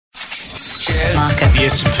Shares. Market. The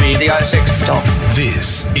S&P. The ASX. Stocks.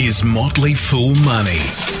 This is Motley Fool Money.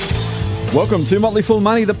 Welcome to Motley Fool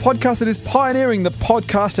Money, the podcast that is pioneering the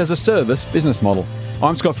podcast as a service business model.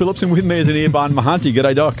 I'm Scott Phillips, and with me is an Earbarn Mahanti.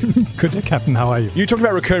 G'day, Doc. Good day, Captain. How are you? You talked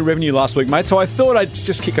about recurring revenue last week, mate, so I thought I'd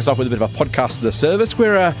just kick us off with a bit of a podcast as a service.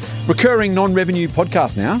 We're a recurring non-revenue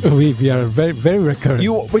podcast now. We are very, very recurring.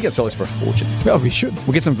 We could sell this for a fortune. Well, we should.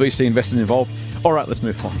 We'll get some VC investors involved. All right, let's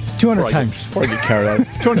move on. 200 times. Before I get carried away.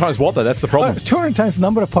 200 times what, though? That's the problem. 200 times the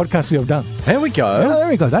number of podcasts we have done. There we go. Yeah, there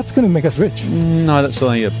we go. That's going to make us rich. No, that's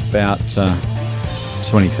only about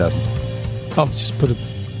 20,000. I'll just put a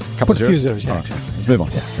few zeros. Yeah, right. exactly. Let's move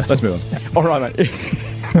on. Yeah, let's move on. Yeah. All right, mate.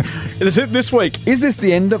 This week, is this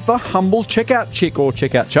the end of the humble checkout chick or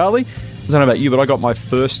checkout Charlie? I don't know about you, but I got my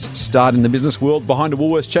first start in the business world behind a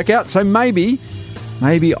Woolworths checkout, so maybe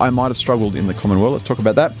I might have struggled in the common world. Let's talk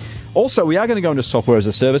about that. Also, we are going to go into software as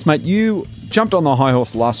a service. Mate, you jumped on the high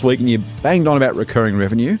horse last week and you banged on about recurring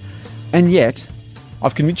revenue, and yet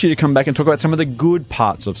I've convinced you to come back and talk about some of the good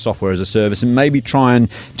parts of software as a service and maybe try and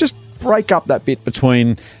just break up that bit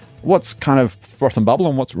between what's kind of froth and bubble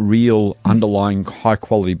and what's real underlying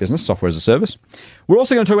high-quality business software as a service. We're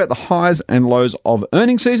also going to talk about the highs and lows of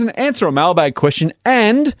earnings season, answer a mailbag question,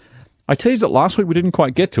 and I teased it last week, we didn't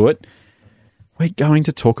quite get to it. We're going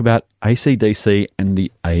to talk about AC/DC and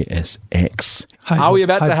the ASX. Are we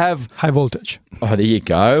about to have high voltage? Oh, there you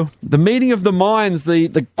go. The meeting of the minds,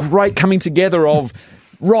 the great coming together of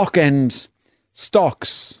rock and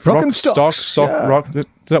stocks. Rock and stocks. Yeah. Rock. Does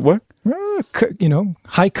that work?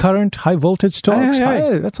 High current, high voltage stocks.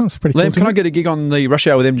 Hey. That sounds pretty Liam, cool. can I get a gig on the Rush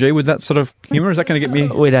Hour with MG with that sort of humour? Is that going to get me?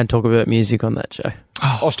 We don't talk about music on that show.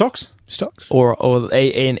 Oh, stocks? Stocks? Or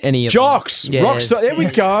any of Jocks! them. Yeah. Rock stock. There we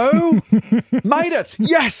go. Made it.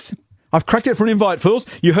 Yes. I've cracked it for an invite, fools.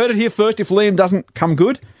 You heard it here first. If Liam doesn't come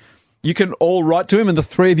good, you can all write to him, and the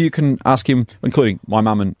three of you can ask him, including my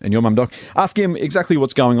mum and your mum, Doc, ask him exactly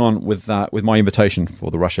what's going on with my invitation for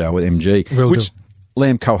the Rush Hour with MG. Which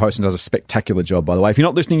Liam co-hosts and does a spectacular job, by the way. If you're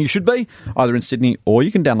not listening, you should be, either in Sydney or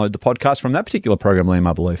you can download the podcast from that particular program, Liam,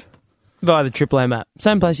 I believe. Via the Triple M app.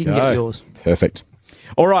 Same place you can get yours. Perfect.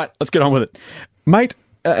 All right, let's get on with it. Mate,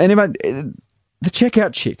 anyway, the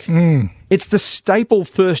checkout chick. It's the staple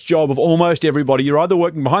first job of almost everybody. You're either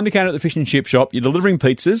working behind the counter at the fish and chip shop, you're delivering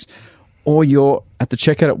pizzas, or you're at the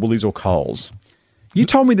checkout at Woolies or Coles. You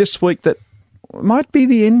told me this week that it might be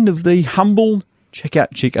the end of the humble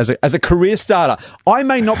checkout chick as a career starter. I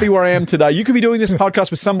may not be where I am today. You could be doing this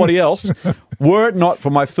podcast with somebody else, were it not for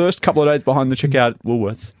my first couple of days behind the checkout at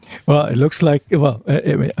Woolworths. Well, it looks like,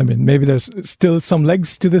 I mean, maybe there's still some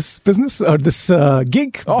legs to this business or this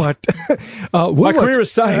gig, but my career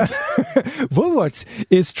is saved. Woolworths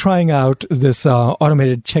is trying out this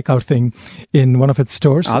automated checkout thing in one of its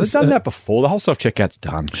stores. They've done that before. The whole self-checkout's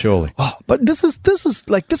done, surely. But this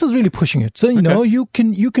is really pushing it. So, you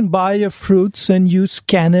can buy your fruits and you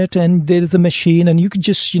scan it and there's a machine and you can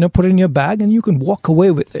just, put it in your bag and you can walk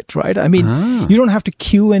away with it, right? I mean, you don't have to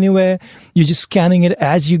queue anywhere. You're just scanning it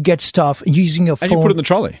as you get stuff using your phone. And you put it in the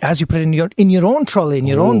trolley. As you put it in your own trolley, in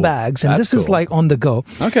your own bags. And this is like on the go.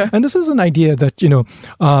 Okay. And this is an idea that,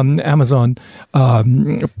 Amazon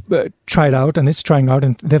tried out and it's trying out.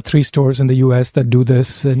 And they have 3 stores in the US that do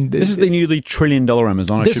this. And this is the newly $1 trillion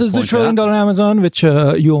Amazon. This is the $1 trillion Amazon, which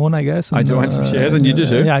you own, I guess. I do own some shares and you do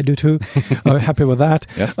too. Yeah, I do too. Happy with that.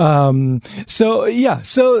 Yes. So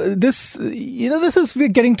this, we're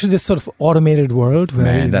getting to this sort of automated world. Where,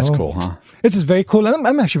 Man, that's cool, huh? This is very cool, and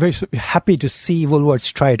I'm actually very happy to see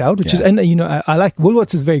Woolworths try it out. I like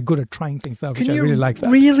Woolworths is very good at trying things out, which I really like that.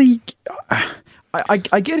 Really, I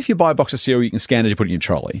get if you buy a box of cereal, you can scan it, you put it in your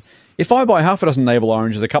trolley. If I buy half a dozen navel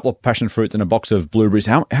oranges, a couple of passion fruits, and a box of blueberries,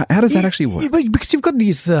 how does that actually work? Because you've got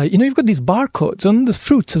these, you've got these barcodes on the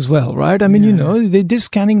fruits as well, right? I mean, they're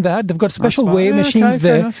scanning that. They've got special weigh machines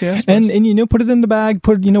there, enough, and put it in the bag,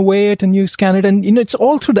 weigh it, and you scan it, and it's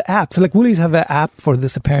all through the app. So like Woolies have an app for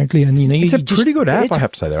this apparently, and it's a pretty good app, I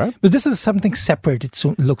have to say, there. But this is something separate. It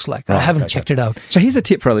looks like I haven't checked it out. So here's a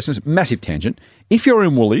tip for our listeners. Massive tangent. If you're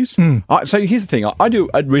in Woolies, so here's the thing. I do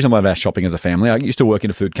a reasonable amount of shopping as a family. I used to work in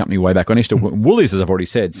a food company way back when. I used to work in Woolies, as I've already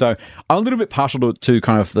said. So I'm a little bit partial to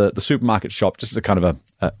kind of the supermarket shop, just as a kind of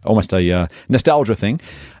almost a nostalgia thing.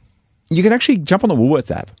 You can actually jump on the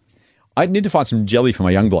Woolworths app. I need to find some jelly for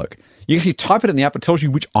my young bloke. You can actually type it in the app. It tells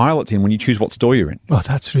you which aisle it's in when you choose what store you're in. Oh,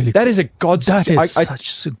 that's really that is a godsend. That is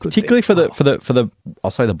such a good particularly thing. for the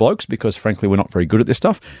I'll say the blokes, because frankly we're not very good at this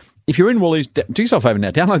stuff. If you're in Woolies, do yourself a favour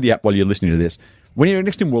now. Download the app while you're listening to this. When you're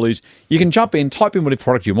next in Woolies, you can jump in, type in whatever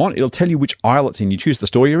product you want. It'll tell you which aisle it's in. You choose the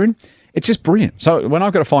store you're in. It's just brilliant. So when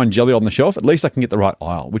I've got to find jelly on the shelf, at least I can get the right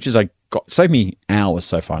aisle, which is a saved me hours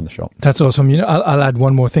so far in the shop. That's awesome. I'll add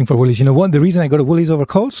one more thing for Woolies. The reason I go to Woolies over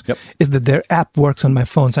Coles is that their app works on my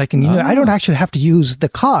phone. So I can, I don't actually have to use the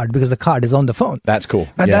card because the card is on the phone. That's cool.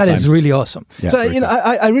 And that is really awesome. Yeah, so, cool.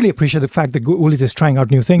 I really appreciate the fact that Woolies is trying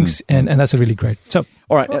out new things, and that's really great. So,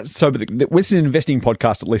 all right. So this is an investing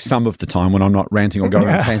podcast at least some of the time when I'm not ranting or going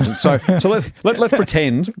on tangents. So let's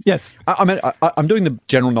pretend. Yes. I'm doing the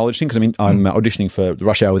general knowledge thing because I'm auditioning for the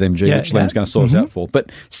Rush Hour with MG, which Liam's going to sort us out for.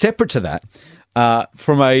 But separate to that,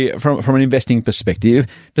 from an investing perspective,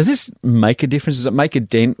 does this make a difference? Does it make a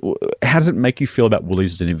dent? How does it make you feel about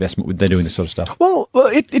Woolies as an investment when they're doing this sort of stuff? Well,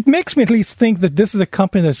 it makes me at least think that this is a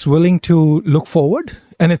company that's willing to look forward.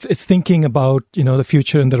 And it's thinking about, the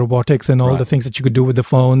future and the robotics and all the things that you could do with the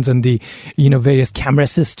phones and the, various camera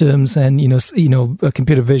systems and,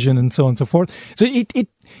 computer vision and so on and so forth. So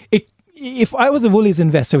if I was a Woolies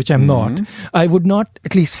investor, which I'm not, I would not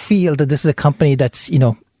at least feel that this is a company that's,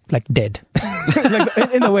 like dead, like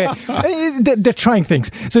in a way. They're trying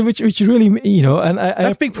things, so which really, and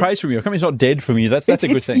that's big praise from you. A company's not dead from you. That's a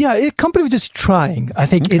good thing. Yeah, a company was just trying. I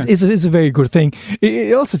think is a very good thing.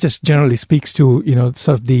 It also just generally speaks to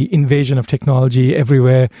sort of the invasion of technology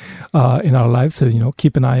everywhere in our lives. So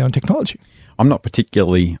keep an eye on technology. I don't want to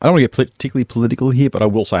get particularly political here, but I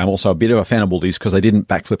will say I'm also a bit of a fan of Woolies because they didn't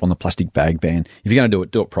backflip on the plastic bag ban. If you're going to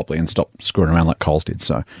do it properly and stop screwing around like Coles did.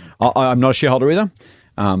 So I'm not a shareholder either.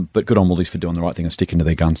 But good on Woolies for doing the right thing and sticking to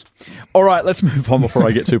their guns. All right, let's move on before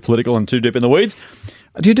I get too political and too deep in the weeds.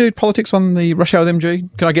 Do you do politics on the Rush Hour with MG?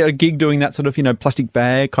 Can I get a gig doing that sort of, plastic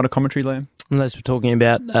bag kind of commentary, Liam? Unless we're talking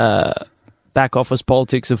about back office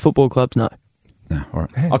politics of football clubs, no. No, all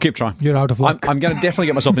right. I'll keep trying. You're out of luck. I'm going to definitely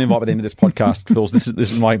get myself an invite by the end of this podcast, Phils. This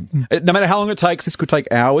is my... No matter how long it takes, this could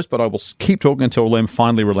take hours, but I will keep talking until Liam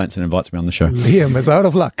finally relents and invites me on the show. Liam is out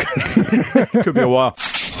of luck. Could be a while.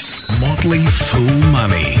 Motley Fool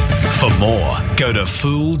Money. For more, go to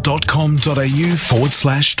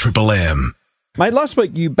fool.com.au/Triple M. Mate, last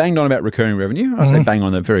week you banged on about recurring revenue. I say bang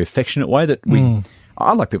on in a very affectionate way that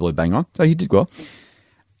I like people who bang on, so you did well.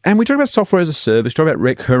 And we talked about software as a service, talked about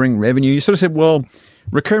recurring revenue. You sort of said, well,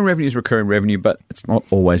 recurring revenue is recurring revenue, but it's not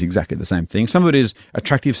always exactly the same thing. Some of it is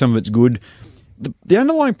attractive, some of it's good. The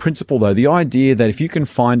underlying principle, though, the idea that if you can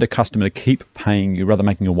find a customer to keep paying you rather than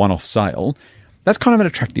making a one-off sale, that's kind of an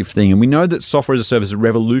attractive thing. And we know that software as a service has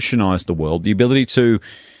revolutionized the world. The ability to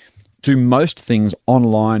do most things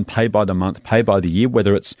online, pay by the month, pay by the year,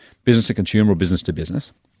 whether it's business to consumer or business to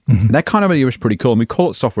business. That kind of idea is pretty cool. And we call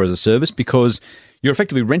it software as a service because you're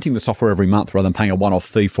effectively renting the software every month rather than paying a one-off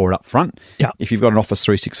fee for it up front. Yeah. If you've got an Office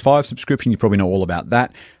 365 subscription, you probably know all about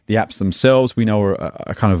that. The apps themselves, we know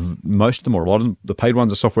are kind of most of them, or a lot of them, the paid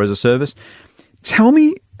ones are software as a service. Tell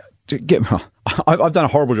me, I've done a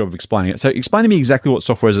horrible job of explaining it. So explain to me exactly what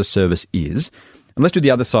software as a service is. And let's do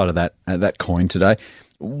the other side of that coin today.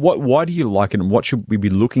 Why do you like it, and what should we be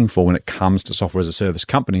looking for when it comes to software as a service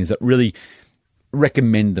companies that really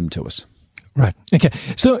recommend them to us? Right. Okay.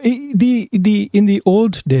 So in the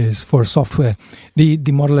old days for software, the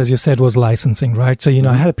model, as you said, was licensing, right? So,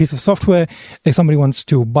 I had a piece of software. If somebody wants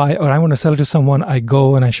to buy, or I want to sell it to someone, I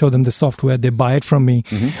go and I show them the software. They buy it from me.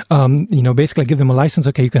 Basically I give them a license.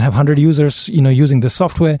 Okay, you can have 100 users, using the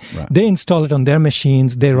software. Right. They install it on their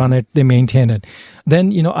machines. They run it. They maintain it.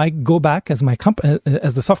 Then, I go back as my company,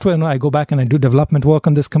 as the software owner, I go back and I do development work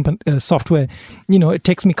on this software. It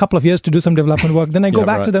takes me a couple of years to do some development work. Then I go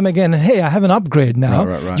back to them again and, hey, I have an upgrade now.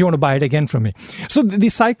 Right. Do you want to buy it again from me? So the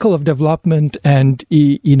cycle of development and,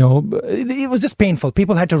 it was just painful.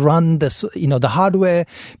 People had to run this, the hardware.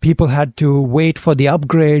 People had to wait for the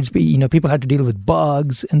upgrades. People had to deal with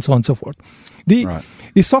bugs and so on and so forth. The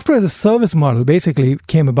software as a service model basically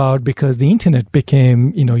came about because the internet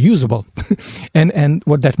became, usable. And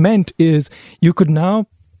what that meant is you could now,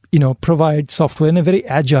 provide software in a very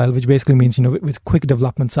agile, which basically means, with quick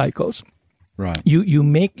development cycles. Right.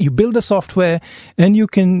 You build the software, and you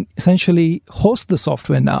can essentially host the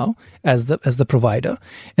software now as the provider,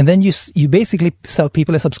 and then you basically sell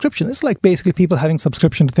people a subscription. It's like basically people having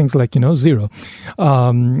subscription to things like Xero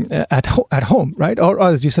at home, right? Or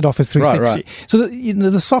as you said, Office 360. Right. So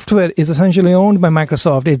the software is essentially owned by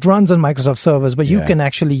Microsoft. It runs on Microsoft servers, but you can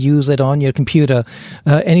actually use it on your computer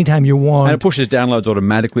anytime you want. And it pushes downloads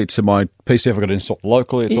automatically to my PC if I've got it installed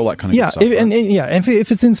locally. It's all that kind of good stuff.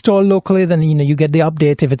 If it's installed locally, then you get the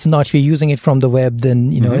updates. If it's not, if you're using it from the web,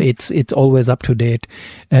 then it's always up to date.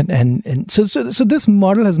 And so this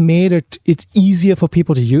model has made it easier for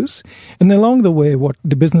people to use. And along the way, what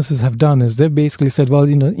the businesses have done is they've basically said, well,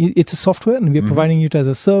 it's a software, and we're providing it as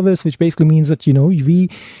a service, which basically means that we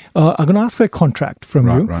are going to ask for a contract from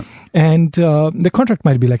you. Right. And the contract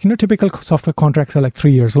might be like, typical software contracts are like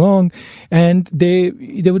 3 years long, and they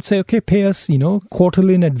would say, okay, pay us,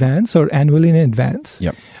 quarterly in advance or annually in advance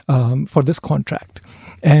for this contract.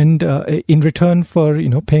 And in return for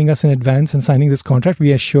paying us in advance and signing this contract,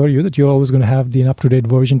 we assure you that you're always going to have the up-to-date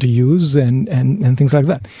version to use and things like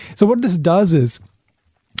that. So what this does is,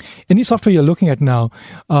 any software you're looking at now,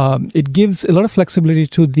 it gives a lot of flexibility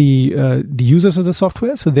to the users of the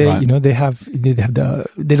software. So they don't have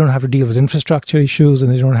to deal with infrastructure issues,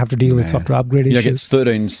 and they don't have to deal with software upgrade issues. You get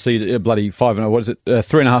 13 bloody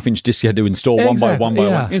 3.5-inch discs you had to install one by one.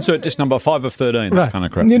 Insert disc number 5 of 13. That kind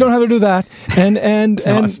of crap. You don't have to do that. And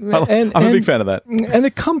nice. I'm a big fan of that. And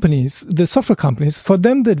the software companies, for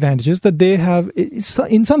them, the advantage is that they have,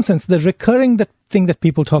 in some sense, the recurring thing that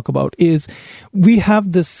people talk about is we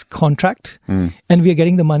have this contract and we are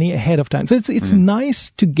getting the money ahead of time. So it's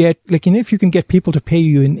nice to get, if you can get people to pay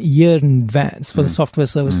you in a year in advance for the software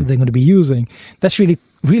services they're going to be using, that's really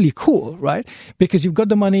cool, right? Because you've got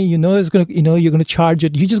the money, it's going to, you're going to charge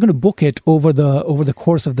it. You're just going to book it over the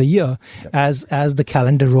course of the year as the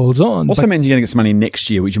calendar rolls on. Also means you're going to get some money next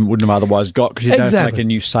year, which you wouldn't have otherwise got, because you don't have to make a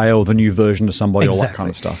new sale, the new version to somebody, all that kind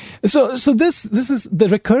of stuff. So this is the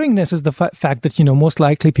recurringness is the fact that most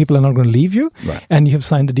likely people are not going to leave you, and you have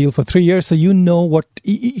signed the deal for 3 years, so what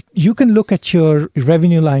you can look at your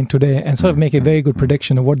revenue line today and sort of make a very good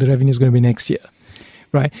prediction of what the revenue is going to be next year.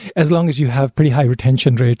 Right, as long as you have pretty high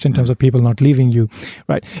retention rates in terms of people not leaving you,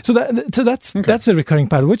 right? So that's a recurring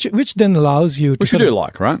part, which then allows you to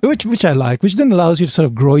which I like, which then allows you to sort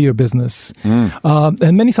of grow your business.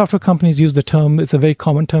 And many software companies use the term. It's a very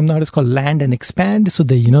common term now. It's called land and expand. So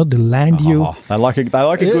they land you. They like it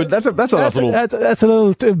good. That's a nice little. That's a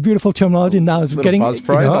little beautiful terminology now. It's getting.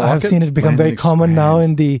 I've seen it become very common now.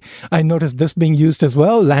 I noticed this being used as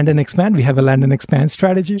well. Land and expand. We have a land and expand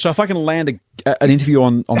strategy. So if I can land an interview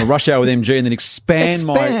on the Rush Hour with MG and then expand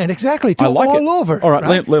exactly to all over. All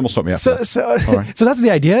right, Liam will sort me out. So that's the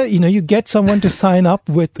idea. You get someone to sign up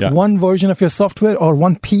with one version of your software or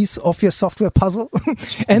one piece of your software puzzle.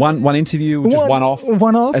 And one interview, just one off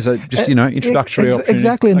as a introductory opportunity.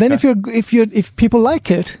 Exactly. And then if people like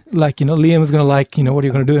it, Liam is going to like what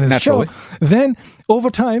you're going to do in his show, then over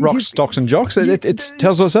time, Rocks, Stocks and Jocks, it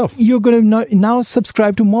tells itself. You're going to now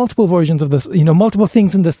subscribe to multiple versions of this, multiple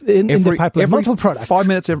things in the pipeline, multiple products. 5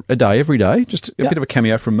 minutes a day, every day, just a bit of a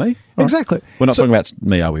cameo from me. Exactly. Right. We're not talking about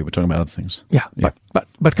me, are we? We're talking about other things. Yeah.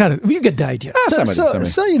 But kind of, you get the idea. So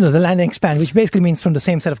the land and expand, which basically means from the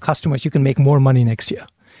same set of customers, you can make more money next year.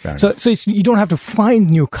 So you don't have to find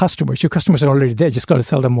new customers. Your customers are already there. Just got to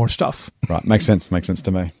sell them more stuff. Right. Makes sense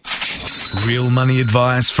to me. Real money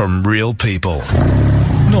advice from real people.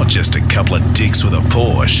 Not just a couple of dicks with a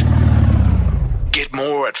Porsche. Get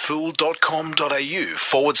more at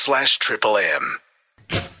fool.com.au/Triple M.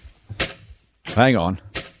 Hang on.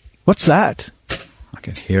 What's that? I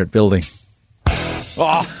can hear it building.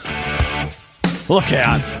 Oh! Look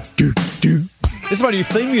out. This is my new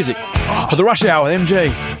theme music for the Rush Hour with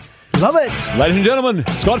MG. Love it. Ladies and gentlemen,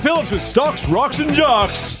 Scott Phillips with Stocks, Rocks and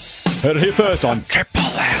Jocks. Heard it here first on Triple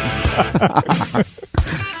M.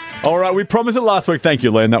 All right, we promised it last week. Thank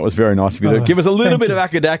you, Len. That was very nice of you to give us a little bit of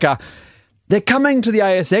Akadaka. They're coming to the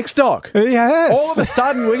ASX, Doc. Yes. All of a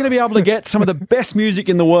sudden, we're going to be able to get some of the best music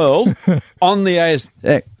in the world on the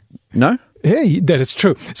ASX. No? Yeah, that is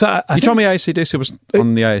true. So you told me AC/DC was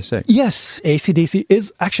on the ASX. Yes, AC/DC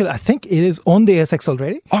is actually, I think it is on the ASX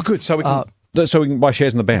already. Oh, good. So we can buy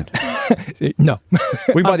shares in the band. No.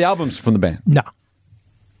 We buy the albums from the band. No.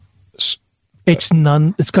 It's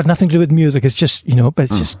got nothing to do with music. It's just, but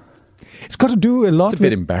it's just, it's got to do a lot. It's a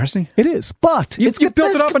bit embarrassing. It is, but you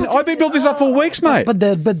built it up, and I've been building this up for weeks, mate. But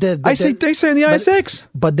AC/DC and the ASX.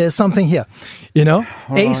 But there's something here, right.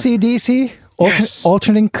 AC/DC. Yes.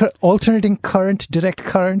 Alternating current, direct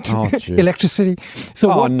current, electricity.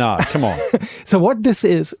 So no, come on. So what this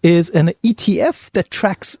is an ETF that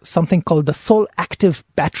tracks something called the Sol Active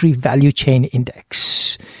Battery Value Chain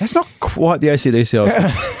Index. That's not quite the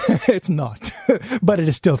AC/DC. It's not, but it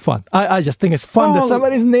is still fun. I just think it's fun that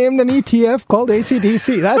somebody's named an ETF called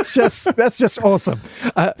AC/DC. That's just awesome.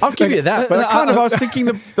 I'll give you that, but I was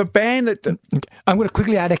thinking the band that. I'm going to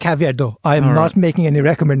quickly add a caveat though. I'm not making any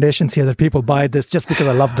recommendations here that people buy buy this just because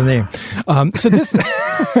I love the name. So this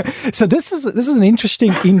is an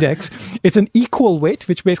interesting index. It's an equal weight,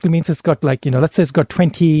 which basically means it's got let's say it's got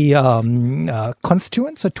 20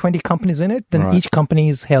 constituents or 20 companies in it. Then each company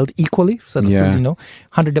is held equally. So that's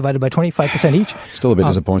 100 divided by 25% each. Still a bit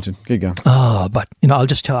disappointed. Keep going. But I'll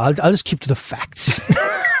just keep to the facts.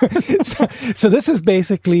 So this is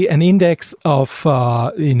basically an index of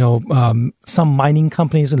some mining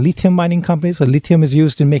companies and lithium mining companies. So lithium is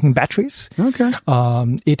used in making batteries. Okay.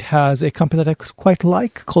 It has a company that I quite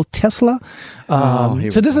like called Tesla.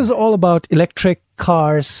 So this is all about electric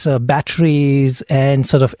cars, batteries, and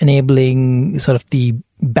sort of enabling sort of the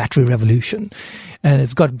battery revolution. And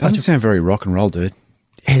it's got doesn't sound very rock and roll, dude.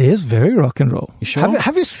 It is very rock and roll. You sure?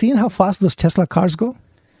 Have you seen how fast those Tesla cars go?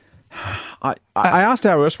 I asked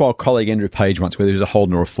our erstwhile colleague Andrew Page once whether he was a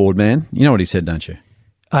Holden or a Ford man. You know what he said, don't you?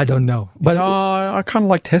 I don't know. But I kind of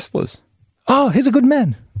like Teslas. Oh, he's a good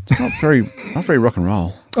man. It's not very rock and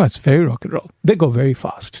roll. Oh, it's very rock and roll. They go very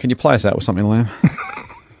fast. Can you play us out with something, Lamb?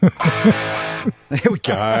 There we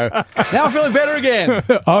go. Now I'm feeling better again.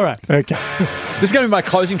 All right. Okay. This is going to be my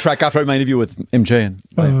closing track after my interview with MG,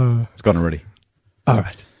 and it's gone already. All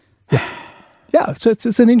right. Yeah. Yeah, so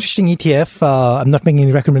it's an interesting ETF. I'm not making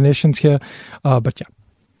any recommendations here, but yeah,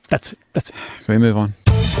 that's it. Can we move on?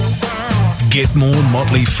 Get more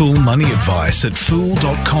Motley Fool Money advice at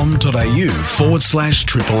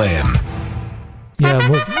fool.com.au/Triple M. Yeah,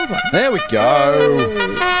 move on. There we go.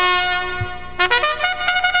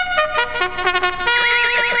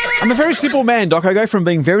 I'm a very simple man, Doc. I go from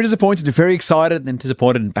being very disappointed to very excited, then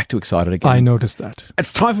disappointed and back to excited again. I noticed that.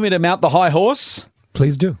 It's time for me to mount the high horse.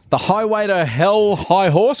 Please do. The Highway to Hell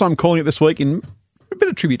high horse, I'm calling it this week in a bit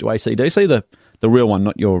of tribute to ACDC, the real one,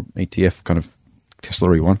 not your ETF kind of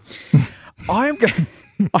Tesla-y one. I'm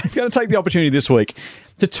going to take the opportunity this week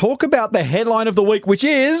to talk about the headline of the week, which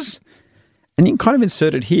is, and you can kind of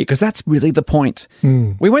insert it here because that's really the point.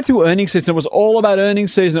 We went through earnings season. It was all about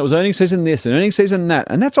earnings season. It was earnings season this and earnings season that.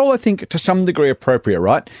 And that's all I think to some degree appropriate,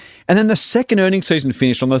 right? And then the second earnings season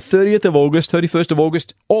finished on the 30th of August, 31st of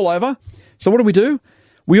August, all over. So what do?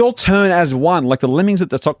 We all turn as one, like the lemmings that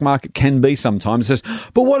the stock market can be sometimes. It says,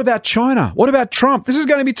 but what about China? What about Trump? This is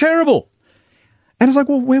going to be terrible. And it's like,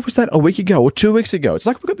 well, where was that a week ago or 2 weeks ago? It's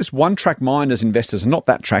like we've got this one-track mind as investors and not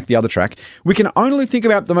that track, the other track. We can only think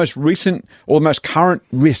about the most recent or the most current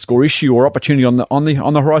risk or issue or opportunity on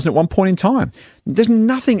the horizon at one point in time. There's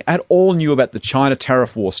nothing at all new about the China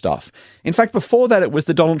tariff war stuff. In fact, before that, it was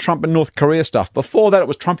the Donald Trump and North Korea stuff. Before that, it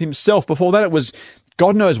was Trump himself. Before that, it was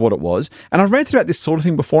God knows what it was. And I've ranted about this sort of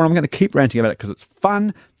thing before, and I'm going to keep ranting about it because it's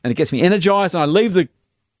fun and it gets me energized, and I leave the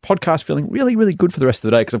podcast feeling really, really good for the rest of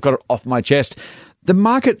the day because I've got it off my chest. The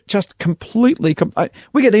market just completely...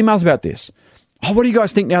 we get emails about this. Oh, what do you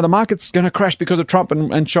guys think now? The market's going to crash because of Trump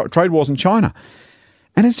and trade wars in China.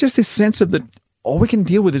 And it's just this sense of that all we can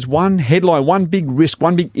deal with is one headline, one big risk,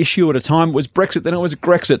 one big issue at a time. It was Brexit, then it was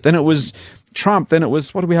Grexit, then it was Trump, then it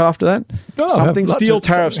was, what do we have after that? Something, steel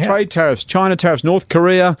tariffs, trade tariffs, China tariffs, North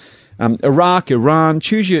Korea, Iraq, Iran.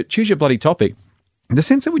 Choose your bloody topic. The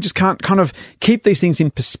sense that we just can't kind of keep these things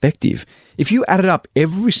in perspective. If you added up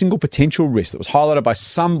every single potential risk that was highlighted by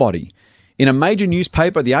somebody in a major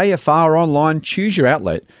newspaper, the AFR, online, choose your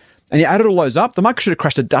outlet, and you added all those up, the market should have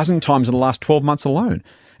crashed a dozen times in the last 12 months alone.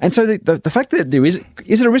 And so the fact that there is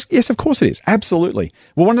it a risk? Yes, of course it is. Absolutely.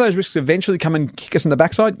 Will one of those risks eventually come and kick us in the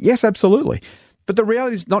backside? Yes, absolutely. But the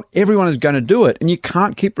reality is not everyone is going to do it, and you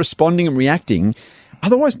can't keep responding and reacting.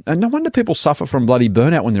 Otherwise, no wonder people suffer from bloody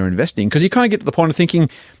burnout when they're investing, because you kind of get to the point of thinking,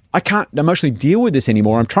 I can't emotionally deal with this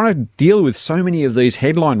anymore. I'm trying to deal with so many of these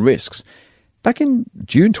headline risks. Back in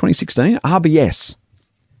June 2016, RBS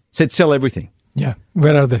said sell everything. Yeah.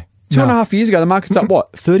 Where are they? 2.5 years ago, the market's up,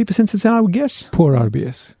 what, 30% since then, I would guess? Poor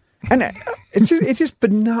RBS. And it's just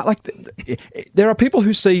banal. Like, there are people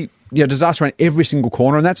who see disaster around every single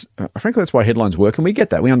corner, and that's frankly that's why headlines work, and we get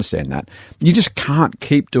that, we understand that. You just can't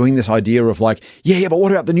keep doing this idea of like, yeah, but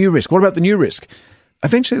what about the new risk? What about the new risk?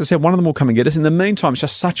 Eventually, as I said, one of them will come and get us. In the meantime, it's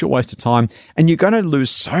just such a waste of time, and you're going to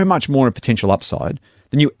lose so much more in potential upside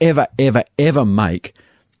than you ever make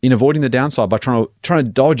in avoiding the downside by trying to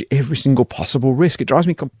dodge every single possible risk. It drives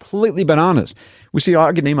me completely bananas. I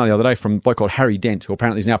got an email the other day from a bloke called Harry Dent, who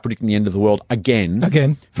apparently is now predicting the end of the world again.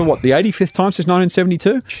 For what, the 85th time since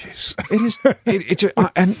 1972? Jeez.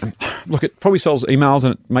 And look, it probably sells emails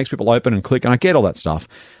and it makes people open and click, and I get all that stuff.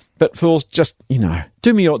 But fools, just,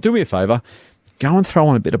 do me a favour. Go and throw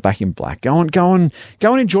on a bit of Back in Black. Go and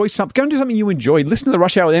enjoy something. Go and do something you enjoy. Listen to the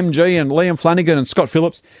Rush Hour with MG and Liam Flanagan and Scott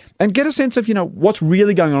Phillips, and get a sense of what's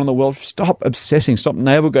really going on in the world. Stop obsessing. Stop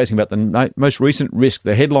navel gazing about the most recent risk,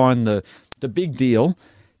 the headline, the big deal.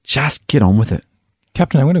 Just get on with it.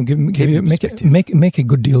 Captain, I'm going to make a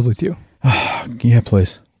good deal with you. Yeah,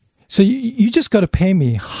 please. So you just got to pay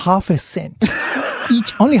me half a cent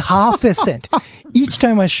only half a cent each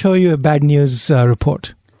time I show you a bad news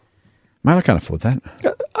report. Mate, I can't afford that.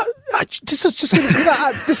 This is just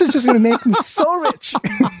going to make me so rich.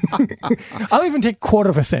 I'll even take quarter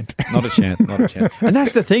of a cent. Not a chance. And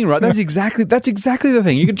that's the thing, right? That's exactly the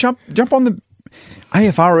thing. You can jump on the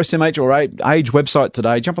AFR or SMH or Age website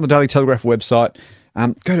today. Jump on the Daily Telegraph website.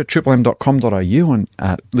 Go to triplem.com.au and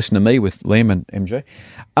listen to me with Liam and MG.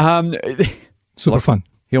 Super fun.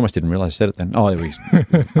 He almost didn't realise I said it then. Oh, there he is.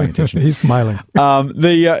 Paying attention. He's smiling.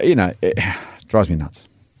 It drives me nuts.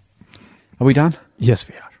 Are we done? Yes,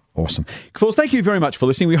 we are. Awesome. Fools, thank you very much for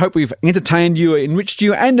listening. We hope we've entertained you, enriched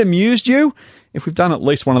you, and amused you. If we've done at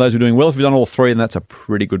least one of those, we're doing well. If we've done all three, then that's a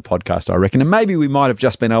pretty good podcast, I reckon. And maybe we might have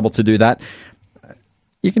just been able to do that.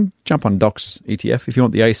 You can jump on Doc's ETF if you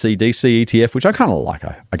want the ACDC ETF, which I kind of like.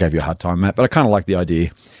 I gave you a hard time, Matt, but I kind of like the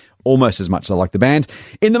idea almost as much as I like the band.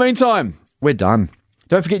 In the meantime, we're done.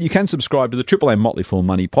 Don't forget you can subscribe to the Triple M Motley Full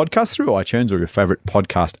Money podcast through iTunes or your favourite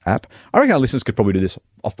podcast app. I reckon our listeners could probably do this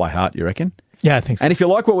off by heart, you reckon? Yeah, I think so. And if you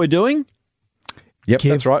like what we're doing,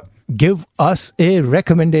 that's right. Give us a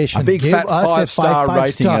recommendation. A big fat 5-star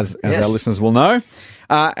rating, as our listeners will know.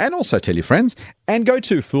 And also tell your friends. And go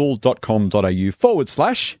to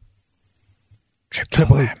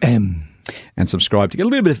fool.com.au/Triple M. And subscribe to get a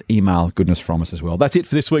little bit of email goodness from us as well. That's it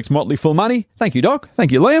for this week's Motley Full Money. Thank you, Doc.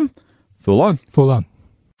 Thank you, Liam. Full on. Full on.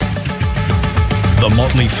 The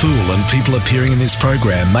Motley Fool and people appearing in this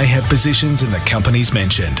program may have positions in the companies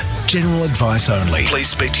mentioned. General advice only. Please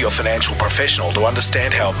speak to your financial professional to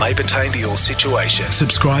understand how it may pertain to your situation.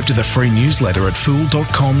 Subscribe to the free newsletter at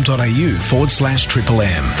fool.com.au/Triple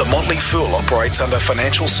M. The Motley Fool operates under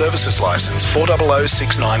Financial Services Licence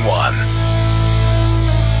 400691.